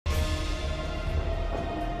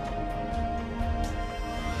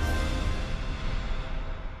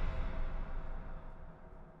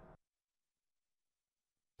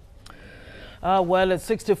Well, it's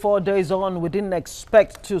 64 days on. We didn't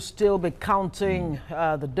expect to still be counting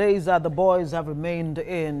the days that the boys have remained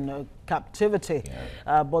in captivity.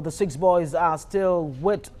 Yeah. But the 6 boys are still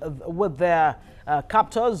with their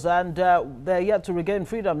captors, and they're yet to regain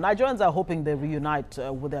freedom. Nigerians are hoping they reunite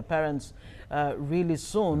with their parents really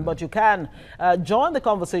soon. But you can join the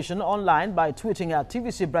conversation online by tweeting at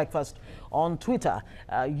TVC Breakfast on Twitter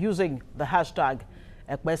using the hashtag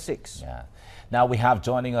 #6. Yeah. Now we have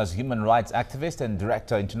joining us human rights activist and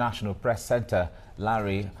director, International Press Center,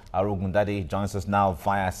 Larry Arugundade, joins us now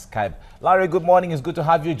via Skype. Larry, good morning. It's good to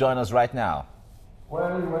have you join us right now.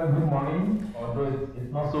 Well, good morning. Although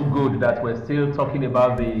it's not so good that we're still talking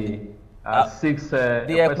about the the 6.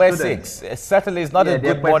 Certainly, it's not a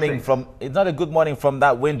good morning from. It's not a good morning from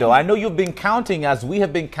that window. I know you've been counting, as we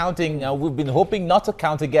have been counting. We've been hoping not to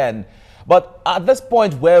count again. But at this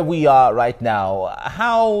point where we are right now,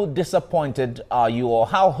 how disappointed are you, or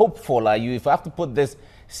how hopeful are you? If I have to put this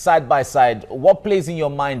side by side, what plays in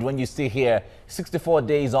your mind when you stay here 64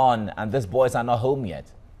 days on and these boys are not home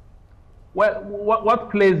yet? Well,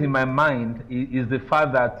 what plays in my mind is the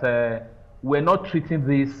fact that we're not treating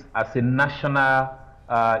this as a national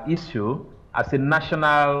issue, as a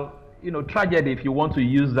national, tragedy, if you want to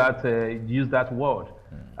use that word.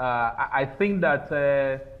 I think that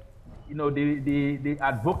the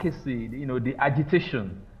advocacy, the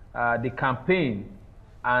agitation, the campaign,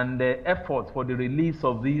 and the effort for the release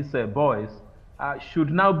of these boys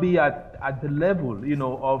should now be at the level,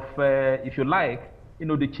 of, if you like, the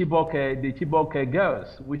Chibok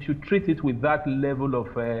girls. We should treat it with that level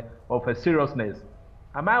of seriousness.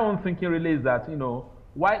 And my own thinking really is that,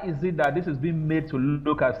 why is it that this is being made to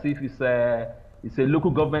look as if it's a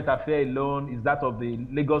local government affair alone, is that of the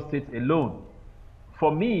Lagos State alone?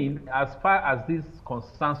 For me, as far as this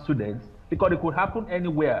concerns students, because it could happen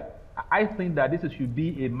anywhere, I think that this should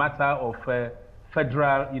be a matter of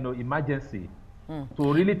federal, emergency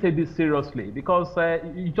to really take this seriously, because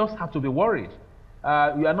you just have to be worried.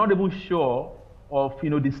 You are not even sure of,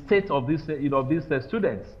 the state of this, these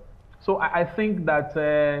students. So I think that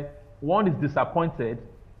one is disappointed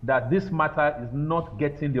that this matter is not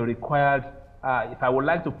getting the required, if I would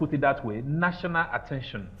like to put it that way, national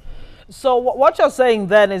attention. So what you're saying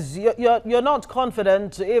then is you're not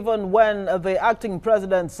confident, even when the acting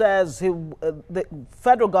president says the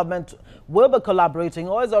federal government will be collaborating,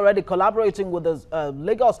 or is already collaborating with the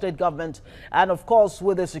Lagos state government and of course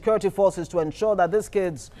with the security forces to ensure that these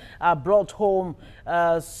kids are brought home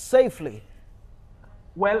safely.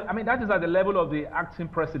 Well, I mean, that is at the level of the acting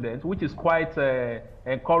president, which is quite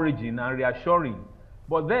encouraging and reassuring.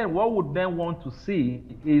 But then what would then want to see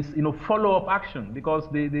is, follow-up action, because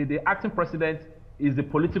the acting president is the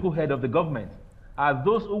political head of the government.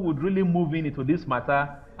 Those who would really move into this matter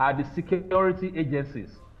are the security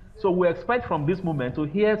agencies. So we expect from this moment to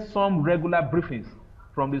hear some regular briefings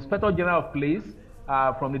from the Inspector General of Police,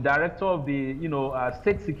 from the director of the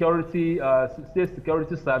State Security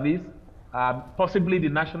Service, possibly the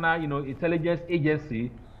National Intelligence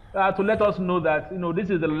Agency, to let us know that this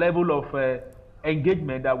is the level of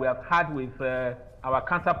engagement that we have had with our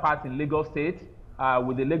counterparts in Lagos State,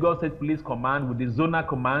 with the Lagos State Police Command, with the Zonal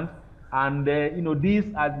Command, and these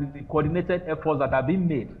are the coordinated efforts that are being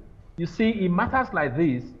made. You see, in matters like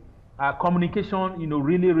this, communication,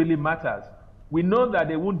 really matters. We know that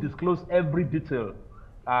they won't disclose every detail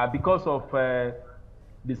because of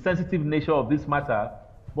the sensitive nature of this matter,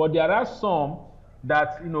 but there are some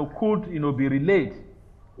that could be relayed,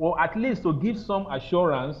 or at least to give some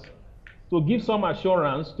assurance. To give some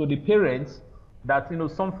assurance to the parents that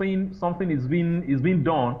something is being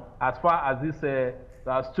done as far as these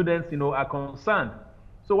students are concerned.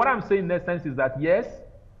 So what I'm saying in essence is that yes,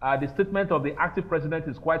 the statement of the active president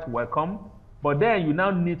is quite welcome, but then you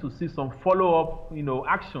now need to see some follow-up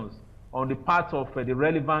actions on the part of the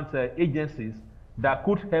relevant agencies that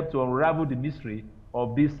could help to unravel the mystery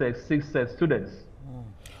of these 6 students.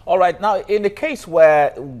 All right. Now, in the case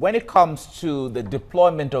when it comes to the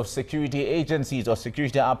deployment of security agencies or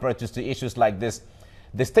security apparatus to issues like this,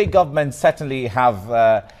 the state government certainly have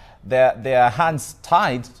their hands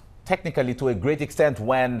tied technically to a great extent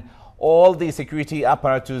when all the security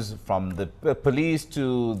apparatus from the police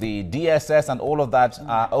to the DSS and all of that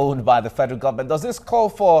are owned by the federal government. Does this call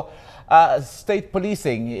for state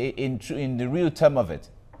policing in the real term of it?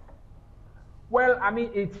 Well, I mean,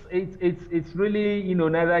 it's really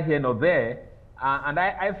neither here nor there, and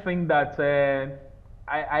I think that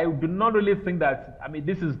I do not really think that, I mean,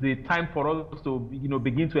 this is the time for us to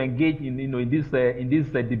begin to engage in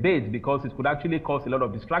this debate, because it could actually cause a lot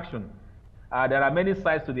of distraction. There are many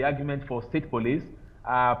sides to the argument for state police.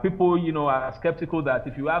 People, are skeptical that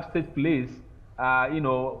if you have state police,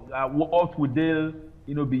 what would they,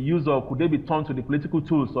 be used, or could they be turned to the political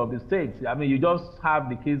tools of the states? I mean, you just have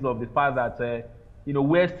the case of the fact that,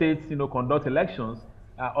 where states, conduct elections,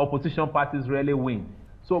 opposition parties rarely win.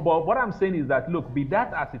 So, but what I'm saying is that, look, be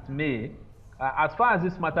that as it may, as far as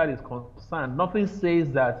this matter is concerned, nothing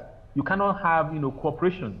says that you cannot have,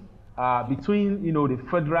 cooperation between, the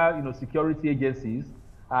federal, security agencies,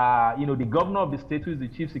 the governor of the state, who is the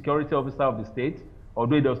chief security officer of the state,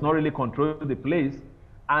 although he does not really control the place,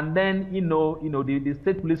 and then, the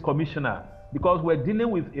state police commissioner, because we're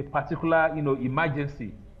dealing with a particular,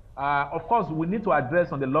 emergency. Of course, we need to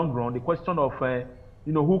address on the long run the question of,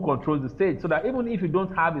 who controls the state, so that even if you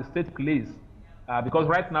don't have a state police, because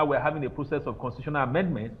right now we're having a process of constitutional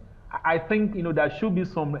amendment, I think, there should be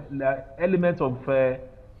some element of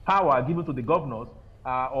power given to the governors,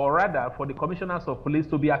 or rather for the commissioners of police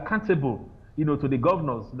to be accountable, to the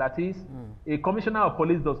governors. That is, a commissioner of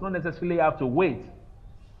police does not necessarily have to wait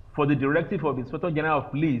for the directive of the Inspector General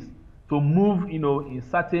of Police to move, in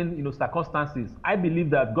certain, circumstances. I believe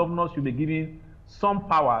that governors should be given some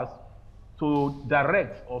powers to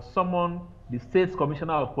direct or summon the state's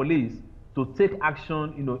commissioner of police to take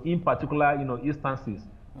action, in particular, instances.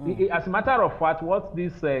 As a matter of fact, what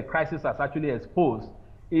this crisis has actually exposed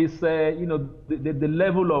is, the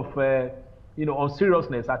level of,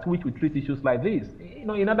 unseriousness at which we treat issues like this.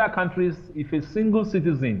 In other countries, if a single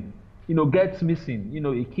citizen, gets missing,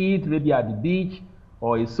 a kid maybe at the beach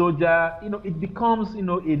or a soldier, it becomes, a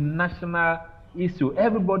national issue.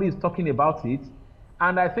 Everybody is talking about it.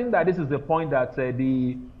 And I think that this is the point that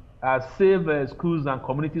the Save Schools and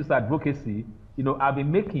Communities Advocacy, have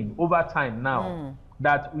been making over time now,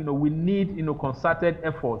 that, we need, concerted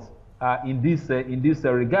efforts in this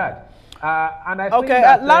regard. And I think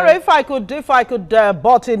that, Larry, if I could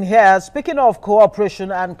butt in here, speaking of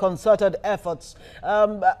cooperation and concerted efforts,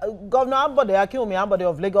 Governor Akinwumi Ambode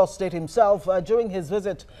of Lagos State himself, during his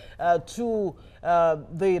visit to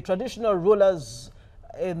the traditional rulers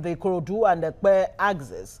in the Ikorodu and Ekpe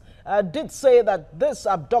axis, did say that these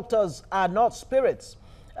abductors are not spirits.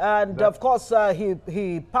 And of course,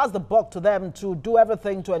 he passed the buck to them to do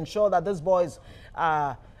everything to ensure that these boys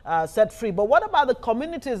are set free. But what about the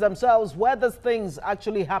communities themselves where these things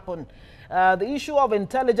actually happen? The issue of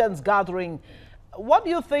intelligence gathering, what do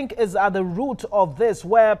you think is at the root of this,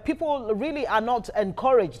 where people really are not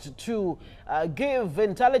encouraged to give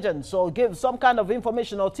intelligence or give some kind of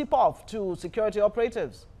information or tip-off to security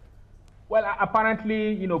operatives? Well,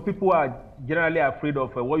 apparently, people are generally afraid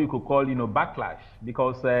of what you could call, backlash,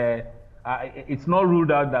 because it's not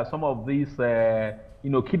ruled out that some of these,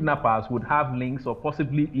 kidnappers would have links or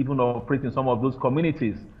possibly even operate in some of those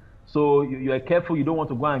communities. So you are careful, you don't want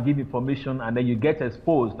to go and give information and then you get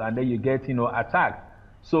exposed and then you get, attacked.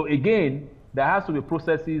 So again, there has to be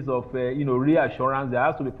processes of, reassurance. There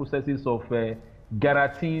has to be processes of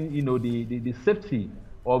guaranteeing, the safety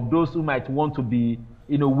of those who might want to be,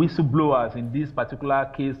 whistleblowers in this particular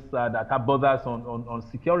case that bothers on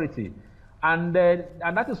security. And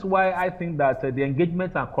that is why I think that the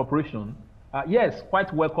engagement and cooperation, yes,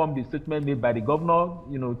 quite welcome the statement made by the governor,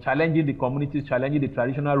 challenging the communities, challenging the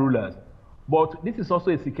traditional rulers. But this is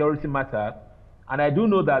also a security matter. And I do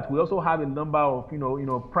know that we also have a number of,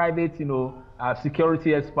 private,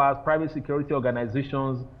 security experts, private security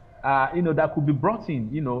organizations, that could be brought in,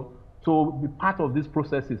 to be part of these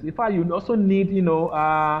processes. In fact, you also need,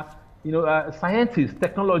 scientists,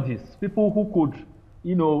 technologists, people who could,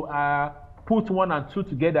 put one and two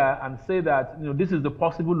together and say that, this is the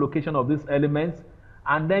possible location of these elements.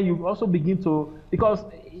 And then you also begin to, because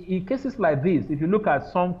in cases like this, if you look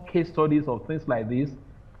at some case studies of things like this,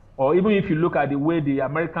 or even if you look at the way the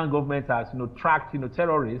American government has, tracked,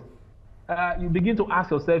 terrorists, you begin to ask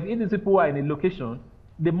yourself, if these people are in a location,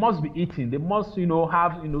 they must be eating, they must,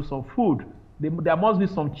 have, some food. There must be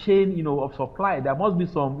some chain, of supply. There must be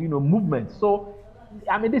some, movement. So,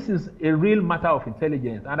 I mean, this is a real matter of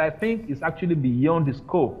intelligence. And I think it's actually beyond the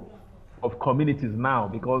scope of communities now,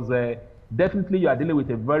 because definitely you are dealing with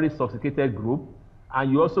a very sophisticated group,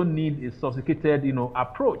 and you also need a sophisticated,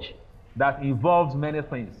 approach that involves many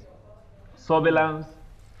things. Surveillance,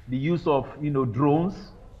 the use of,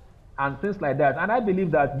 drones, and things like that. And I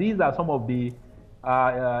believe that these are some of the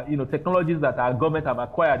technologies that our government have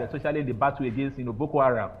acquired, especially in the battle against, Boko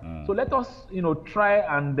Haram. So let us, try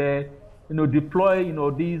and, deploy,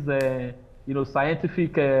 these,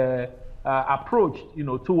 scientific approach,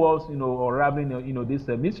 towards, unraveling, this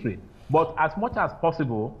mystery. But as much as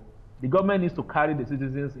possible, the government needs to carry the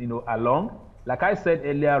citizens, along. Like I said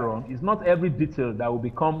earlier on, it's not every detail that will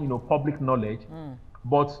become, public knowledge,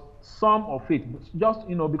 but some of it, just,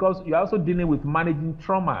 because you're also dealing with managing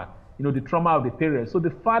trauma, the trauma of the parents. So the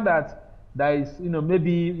fact that there is,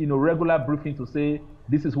 maybe, regular briefing to say,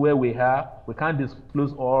 this is where we are, we can't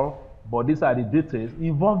disclose all, but these are the details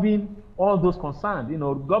involving all those concerned.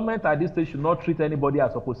 Government at this stage should not treat anybody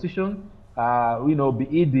as opposition,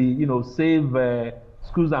 be it the, Save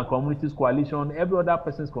Schools and Communities Coalition, every other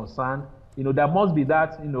person is concerned. There must be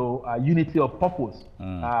that, unity of purpose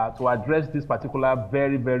to address this particular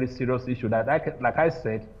very, very serious issue that, like I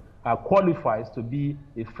said, qualifies to be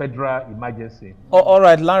a federal emergency. All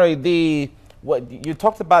right, Larry, you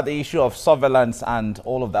talked about the issue of surveillance and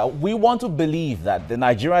all of that. We want to believe that the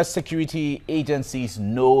Nigerian security agencies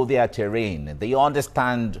know their terrain. They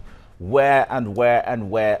understand where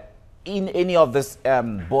in any of these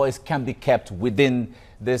boys can be kept within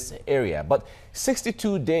this area. But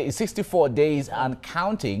 64 days and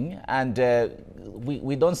counting, and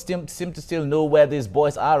we don't seem to still know where these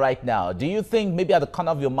boys are right now. Do you think maybe at the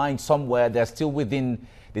corner of your mind somewhere they're still within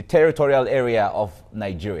the territorial area of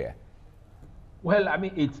Nigeria? Well, I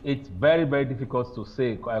mean, it's very, very difficult to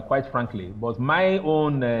say, quite frankly. But my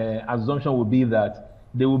own assumption would be that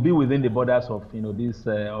they will be within the borders of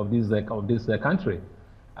this country.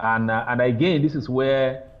 And again, this is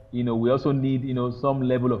where we also need some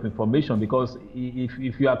level of information, because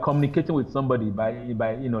if you are communicating with somebody by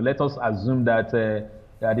let us assume that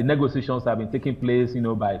the negotiations have been taking place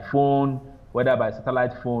by phone, whether by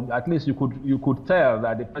satellite phone, at least you could tell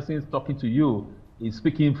that the person is talking to you is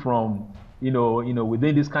speaking from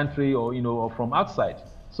within this country or from outside.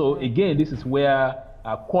 So again, this is where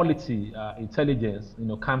quality intelligence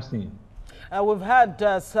comes in. We've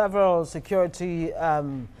had several security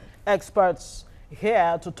experts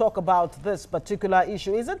here to talk about this particular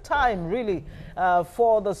issue. Is it time really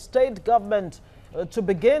for the state government to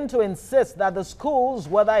begin to insist that the schools,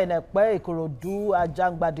 whether in Ekpe, Ikorodu,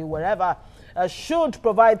 Ajangbadi, wherever, should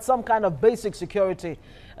provide some kind of basic security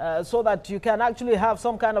so that you can actually have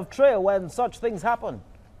some kind of trail when such things happen?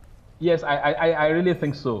 Yes, I really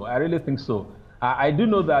think so. I really think so. I do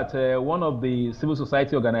know that one of the civil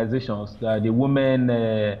society organizations, the Women,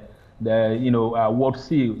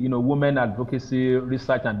 WADC, Women Advocacy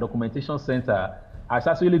Research and Documentation Center, has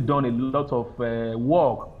actually done a lot of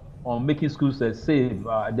work on making schools safe.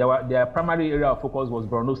 Their primary area of focus was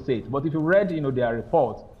Borno State. But if you read, their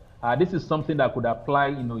report, this is something that could apply,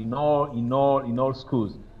 in all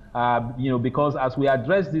schools. Because as we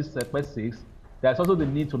address these basics, there's also the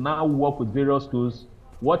need to now work with various schools.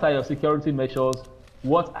 What are your security measures?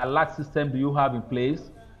 What alert system do you have in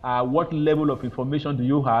place? What level of information do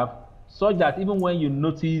you have? Such that even when you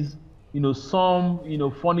notice, some,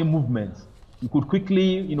 funny movements, you could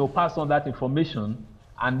quickly, pass on that information,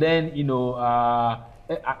 and then,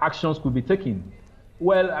 actions could be taken.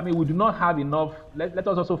 Well, I mean, we do not have enough. Let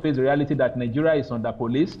us also face the reality that Nigeria is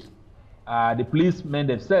under-policed. The policemen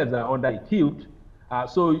themselves are under-equipped.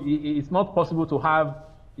 So it's not possible to have,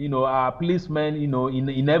 policemen,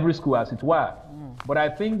 in every school, as it were. But I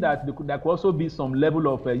think that there could also be some level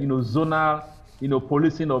of, zonal,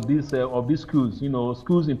 policing of these schools,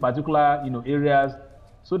 schools in particular, areas.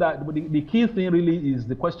 So that the key thing really is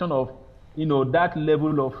the question of, that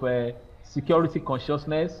level of security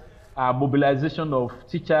consciousness, mobilization of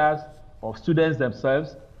teachers, of students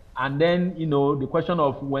themselves, and then, the question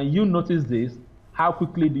of when you notice this, how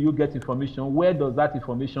quickly do you get information? Where does that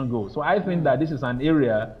information go? So I think that this is an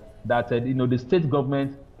area that, the state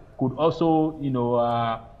government could also,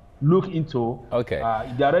 look into. Okay.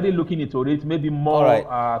 They're already looking into it, maybe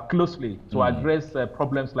more closely to address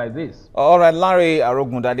problems like this. All right, Larry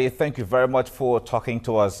Arogundade, thank you very much for talking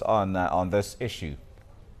to us on this issue.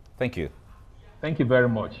 Thank you. Thank you very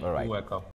much. All right. You're welcome.